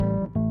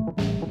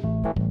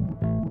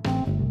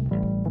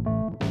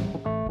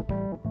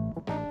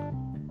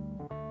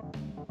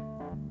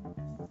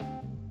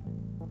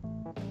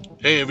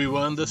Hey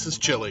everyone, this is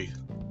Chili.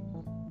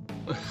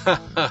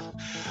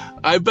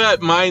 I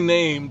bet my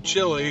name,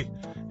 Chili,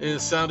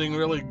 is sounding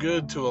really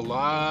good to a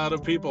lot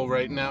of people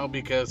right now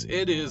because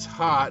it is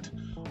hot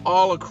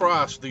all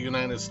across the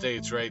United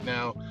States right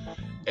now.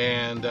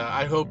 And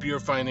I hope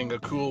you're finding a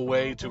cool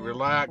way to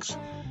relax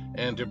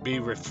and to be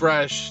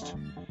refreshed.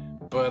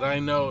 But I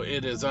know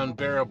it is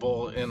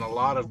unbearable in a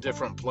lot of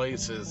different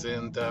places.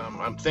 And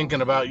I'm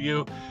thinking about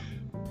you.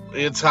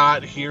 It's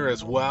hot here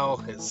as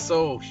well. It's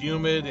so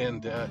humid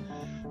and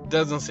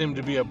doesn't seem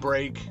to be a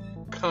break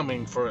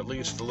coming for at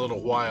least a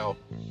little while.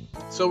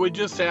 So we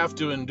just have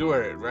to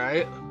endure it,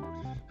 right?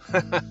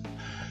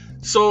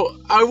 So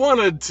I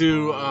wanted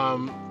to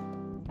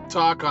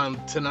talk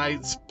on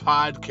tonight's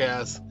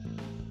podcast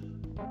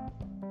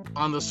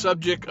on the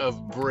subject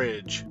of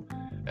bridge.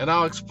 And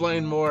I'll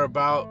explain more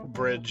about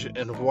bridge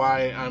and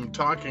why I'm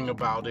talking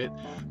about it.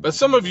 But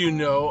some of you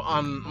know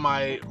on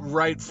my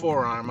right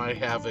forearm I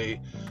have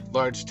a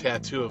large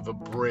tattoo of a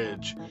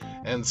bridge.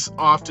 And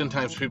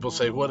oftentimes people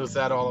say, what is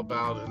that all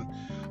about? And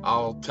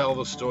I'll tell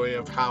the story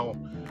of how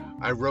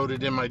I wrote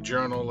it in my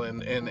journal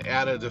and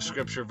added a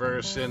scripture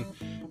verse.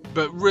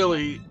 But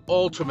really,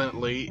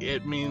 ultimately,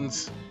 it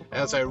means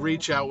as I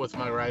reach out with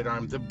my right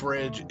arm, the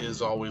bridge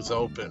is always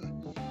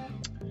open.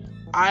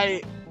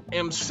 I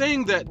am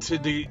saying that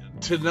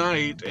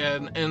tonight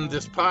and in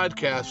this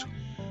podcast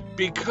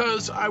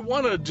because I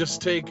want to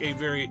just take a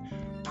very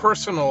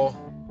personal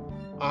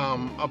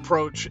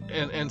approach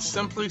and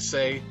simply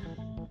say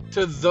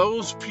to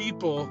those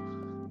people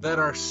that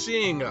are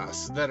seeing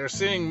us, that are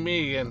seeing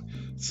me and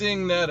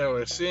seeing Neto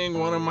or seeing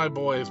one of my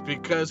boys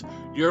because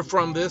you're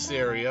from this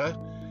area,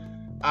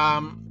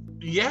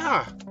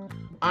 yeah,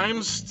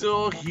 I'm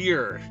still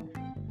here.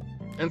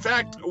 In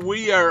fact,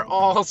 we are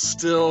all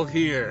still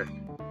here.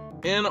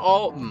 In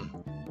Alton,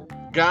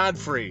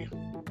 Godfrey,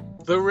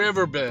 the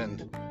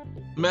Riverbend,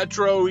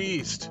 Metro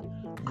East,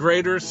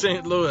 Greater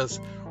St. Louis,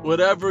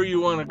 whatever you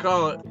want to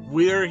call it,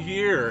 we're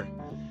here.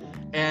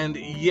 And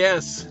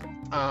yes,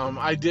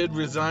 I did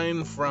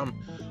resign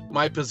from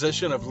my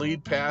position of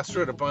lead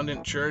pastor at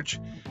Abundant Church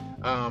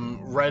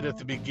right at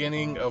the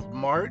beginning of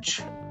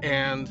March.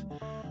 And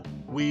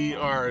we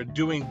are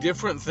doing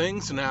different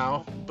things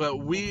now, but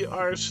we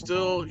are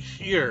still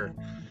here.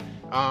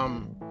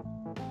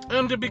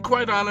 And to be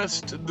quite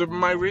honest,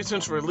 my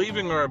reasons for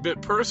leaving are a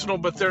bit personal,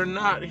 but they're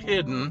not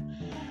hidden.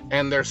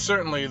 And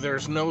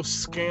there's no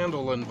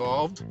scandal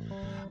involved.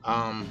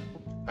 I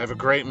have a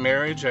great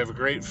marriage. I have a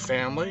great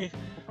family.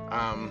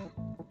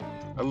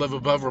 I live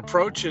above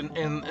reproach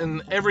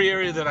in every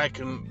area that I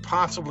can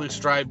possibly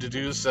strive to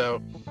do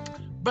so.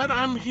 But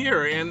I'm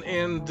here,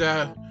 and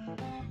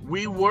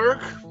we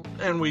work,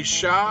 and we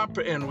shop,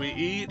 and we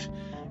eat,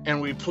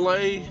 and we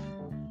play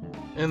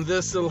in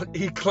this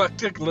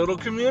eclectic little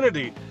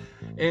community.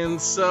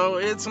 And so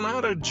it's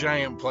not a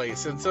giant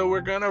place. And so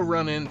we're going to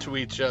run into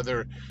each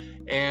other,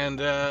 and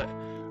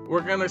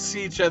we're going to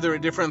see each other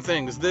at different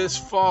things. This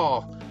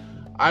fall,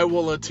 I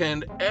will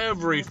attend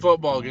every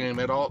football game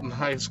at Alton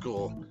High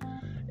School.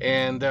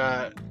 And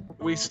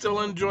we still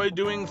enjoy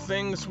doing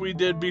things we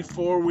did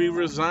before we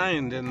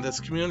resigned in this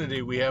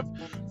community. We have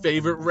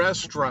favorite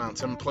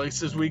restaurants and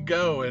places we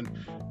go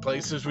and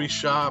places we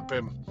shop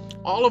and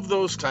all of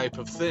those type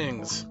of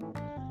things.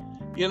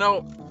 You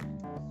know,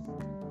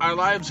 our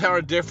lives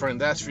are different,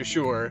 that's for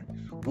sure.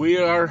 We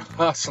are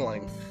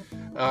hustling.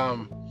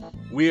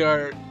 We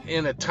are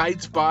in a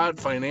tight spot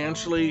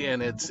financially,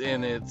 and it's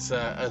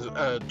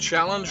a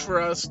challenge for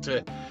us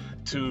to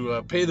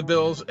pay the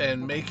bills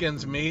and make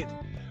ends meet.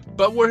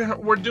 But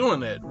we're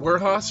doing it. We're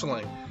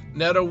hustling.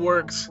 Neto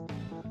works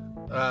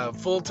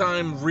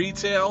full-time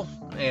retail,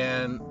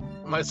 and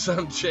my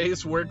son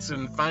Chase works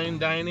in fine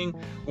dining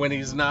when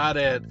he's not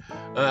at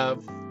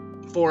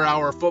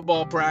 4-hour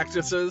football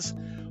practices.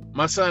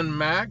 My son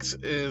Max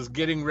is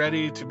getting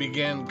ready to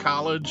begin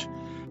college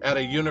at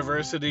a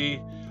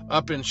university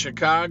up in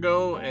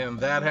Chicago, and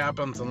that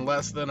happens in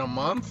less than a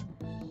month.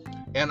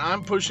 And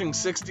I'm pushing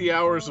 60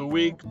 hours a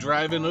week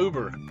driving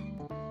Uber.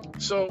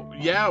 So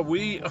yeah,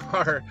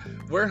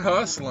 we're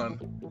hustling,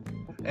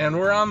 and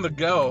we're on the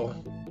go,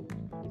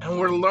 and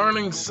we're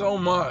learning so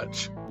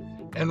much,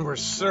 and we're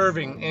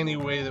serving any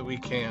way that we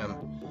can.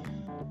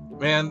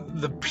 Man,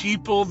 the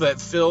people that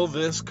fill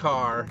this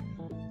car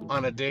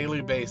on a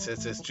daily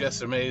basis is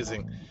just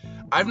amazing.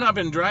 I've not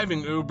been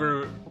driving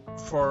Uber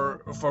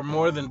for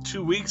more than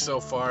 2 weeks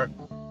so far,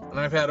 and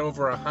I've had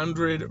over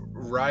 100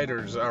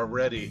 riders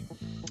already.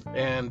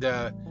 And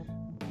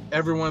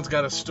everyone's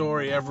got a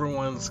story,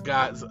 everyone's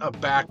got a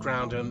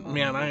background, and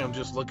man, I am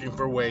just looking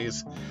for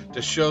ways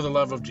to show the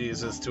love of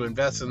Jesus, to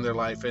invest in their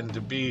life, and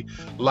to be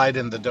light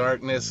in the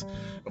darkness.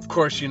 Of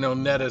course, you know,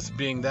 Netta's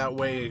being that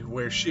way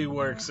where she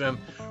works, and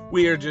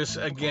we are just,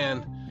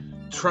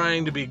 again,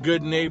 trying to be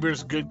good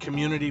neighbors, good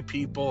community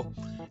people,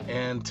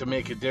 and to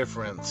make a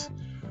difference.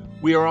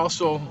 We are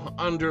also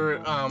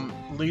under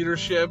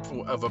leadership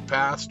of a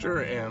pastor,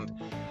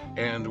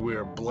 and we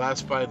are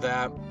blessed by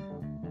that.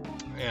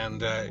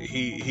 And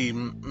he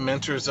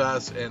mentors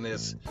us and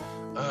is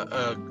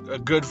a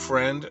good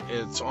friend.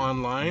 It's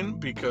online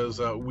because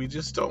we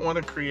just don't want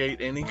to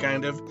create any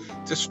kind of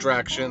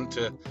distraction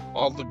to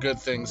all the good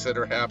things that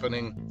are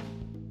happening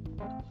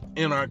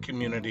in our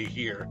community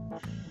here.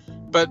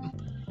 But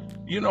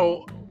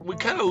we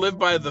kind of live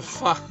by the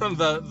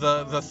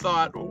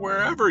thought,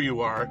 wherever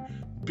you are,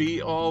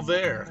 be all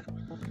there.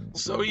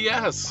 So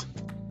yes,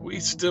 we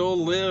still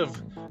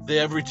live the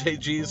everyday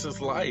Jesus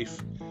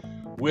life,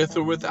 with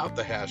or without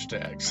the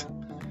hashtags.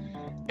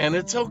 And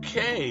it's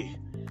okay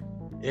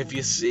if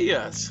you see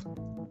us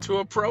to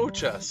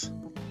approach us.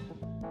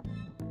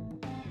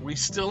 We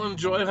still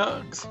enjoy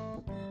hugs.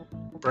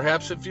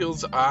 Perhaps it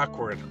feels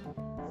awkward.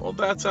 Well,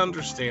 that's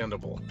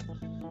understandable.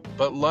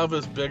 But love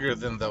is bigger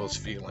than those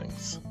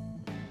feelings.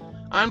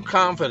 I'm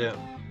confident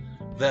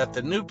that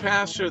the new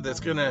pastor that's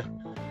going to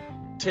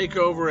take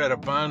over at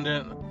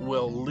Abundant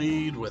will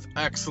lead with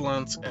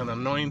excellence and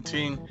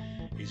anointing.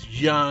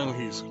 He's young,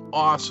 he's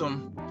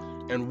awesome,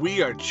 and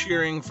we are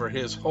cheering for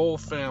his whole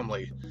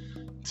family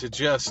to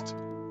just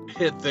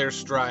hit their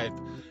stride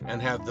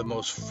and have the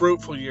most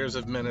fruitful years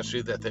of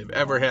ministry that they've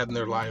ever had in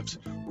their lives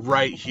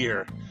right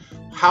here.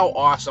 How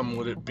awesome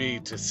would it be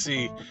to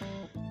see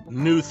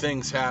new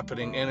things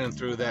happening in and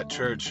through that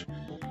church?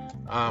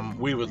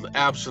 We would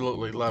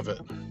absolutely love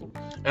it.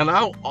 And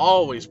I'll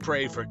always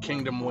pray for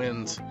kingdom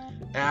wins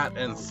at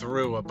and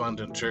through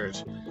Abundant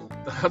Church.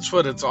 That's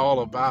what it's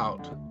all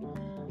about.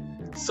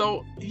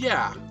 So,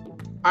 yeah,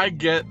 I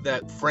get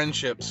that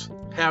friendships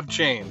have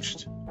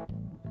changed.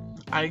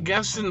 I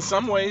guess in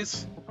some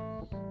ways,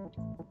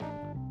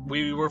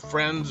 we were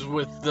friends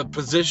with the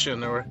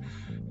position, or,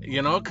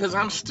 because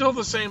I'm still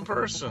the same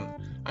person.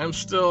 I'm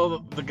still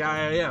the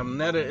guy I am.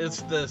 Netta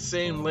is the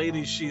same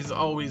lady she's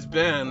always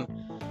been.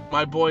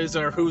 My boys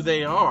are who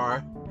they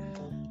are.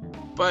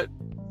 But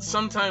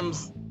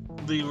sometimes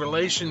the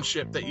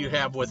relationship that you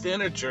have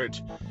within a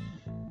church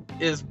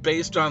is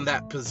based on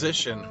that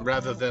position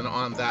rather than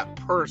on that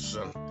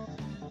person.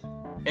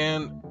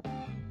 And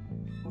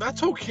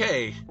that's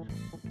okay.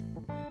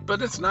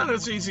 But it's not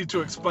as easy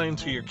to explain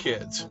to your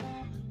kids.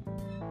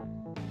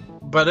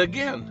 But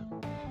again,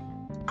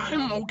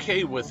 I'm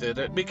okay with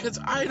it because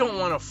I don't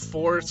want to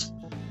force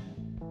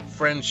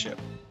friendship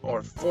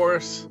or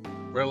force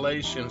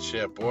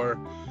relationship or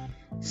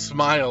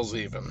smiles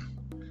even.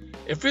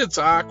 If it's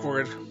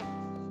awkward,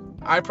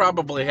 I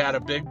probably had a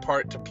big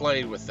part to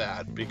play with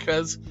that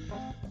because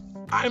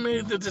I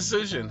made the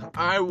decision.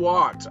 I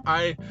walked.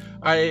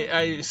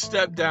 I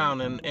stepped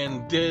down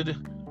and did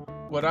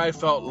what I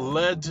felt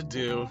led to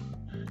do,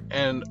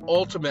 and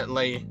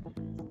ultimately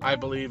I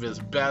believe is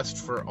best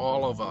for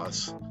all of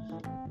us.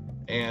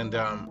 And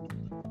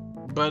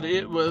but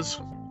it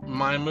was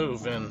my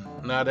move, and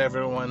not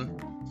everyone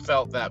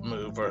felt that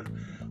move or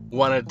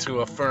wanted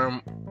to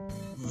affirm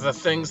the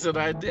things that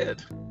I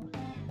did,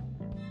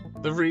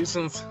 the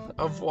reasons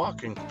of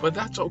walking. But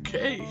that's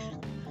okay.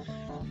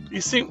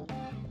 You see,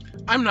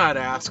 I'm not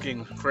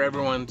asking for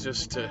everyone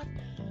just to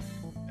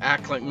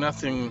act like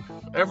nothing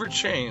ever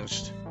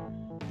changed.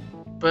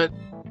 But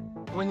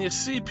when you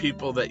see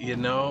people that you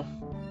know,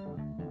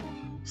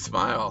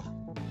 smile.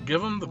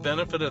 Give them the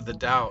benefit of the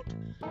doubt.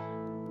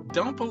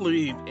 Don't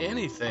believe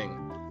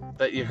anything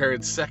that you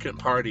heard second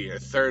party or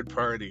third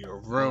party or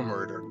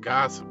rumored or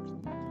gossip.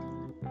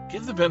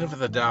 Give the benefit of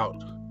the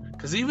doubt.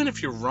 Because even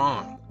if you're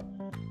wrong,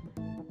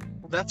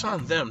 that's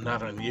on them,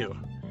 not on you.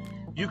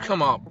 You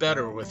come out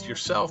better with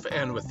yourself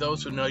and with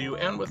those who know you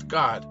and with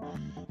God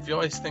if you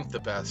always think the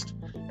best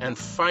and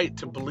fight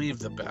to believe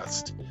the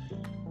best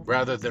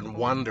rather than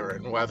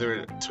wondering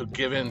whether to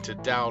give in to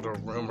doubt or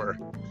rumor,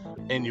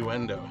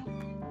 innuendo.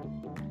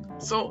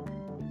 So,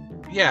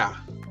 yeah,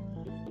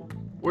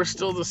 we're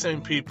still the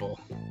same people,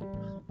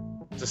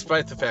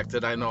 despite the fact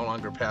that I no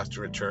longer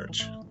pastor a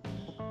church.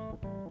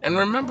 And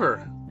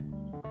remember,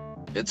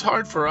 it's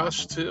hard for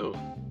us too.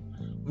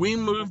 We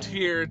moved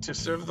here to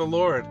serve the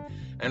Lord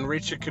and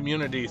reach a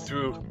community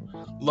through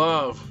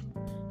love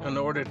in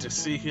order to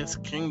see His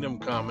kingdom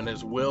come and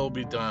His will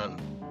be done.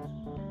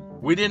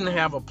 We didn't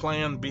have a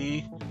plan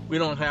B. We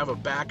don't have a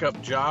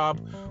backup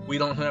job. We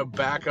don't have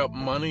backup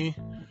money.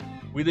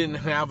 We didn't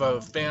have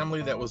a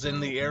family that was in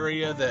the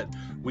area that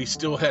we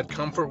still had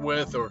comfort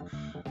with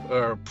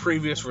or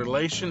previous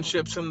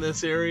relationships in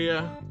this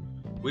area.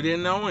 We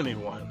didn't know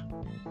anyone.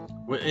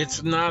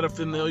 It's not a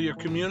familiar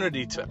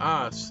community to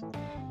us.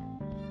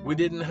 We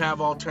didn't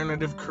have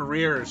alternative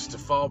careers to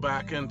fall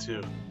back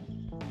into.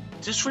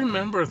 Just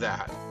remember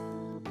that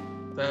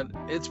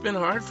it's been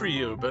hard for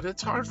you, but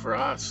it's hard for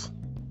us.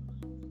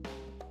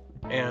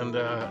 And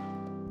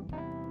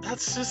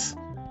that's just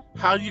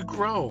how you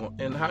grow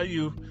and how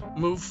you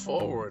move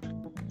forward.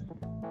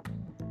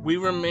 We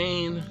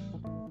remain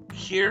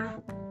here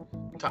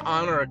to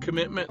honor a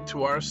commitment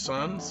to our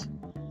sons,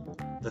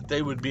 that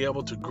they would be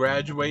able to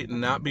graduate and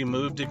not be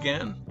moved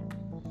again.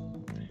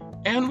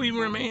 And we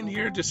remain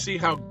here to see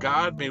how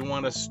God may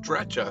want to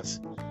stretch us,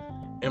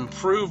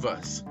 improve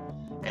us,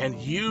 and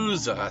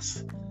use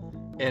us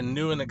in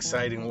new and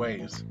exciting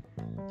ways.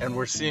 And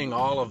we're seeing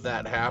all of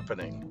that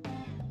happening.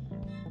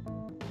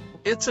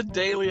 It's a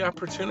daily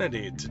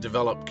opportunity to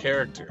develop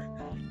character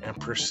and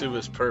pursue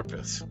his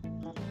purpose.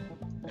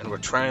 And we're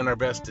trying our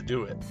best to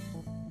do it.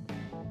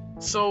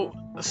 So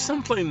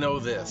simply know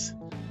this.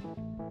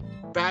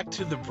 Back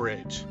to the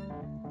bridge.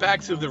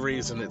 Back to the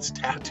reason it's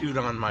tattooed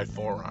on my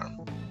forearm.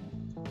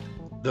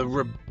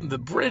 The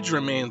bridge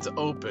remains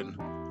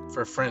open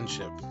for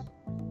friendship.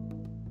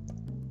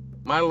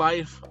 My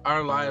life,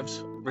 our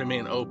lives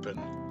remain open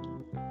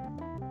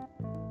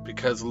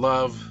because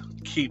love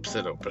keeps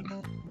it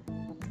open.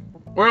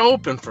 We're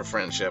open for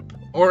friendship,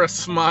 or a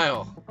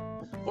smile,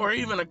 or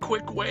even a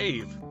quick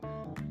wave,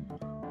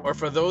 or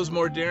for those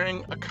more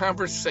daring, a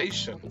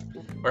conversation,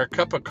 or a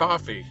cup of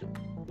coffee.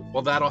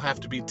 Well, that'll have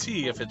to be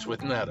tea if it's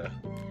with Netta.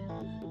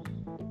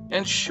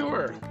 And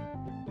sure,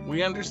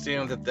 we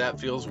understand that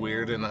feels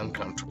weird and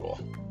uncomfortable.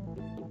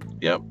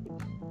 Yep.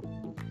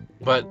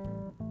 But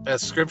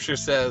as Scripture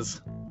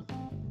says,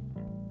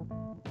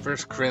 1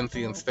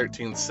 Corinthians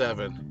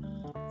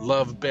 13:7,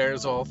 love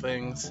bears all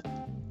things,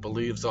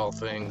 believes all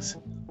things,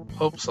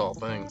 hopes all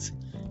things,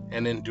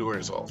 and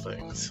endures all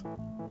things.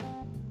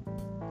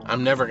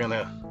 I'm never going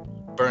to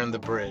burn the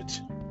bridge.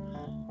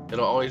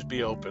 It'll always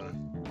be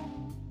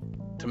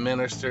open to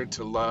minister,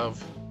 to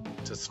love,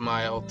 to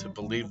smile, to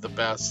believe the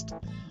best,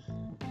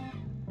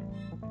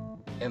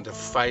 and to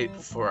fight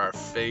for our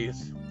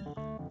faith,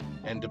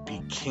 and to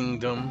be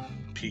kingdom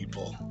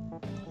people.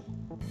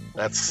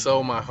 That's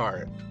so my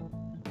heart.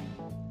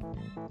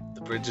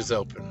 The bridge is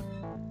open.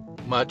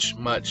 Much,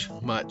 much,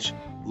 much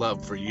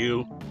love for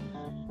you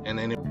and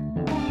anyone.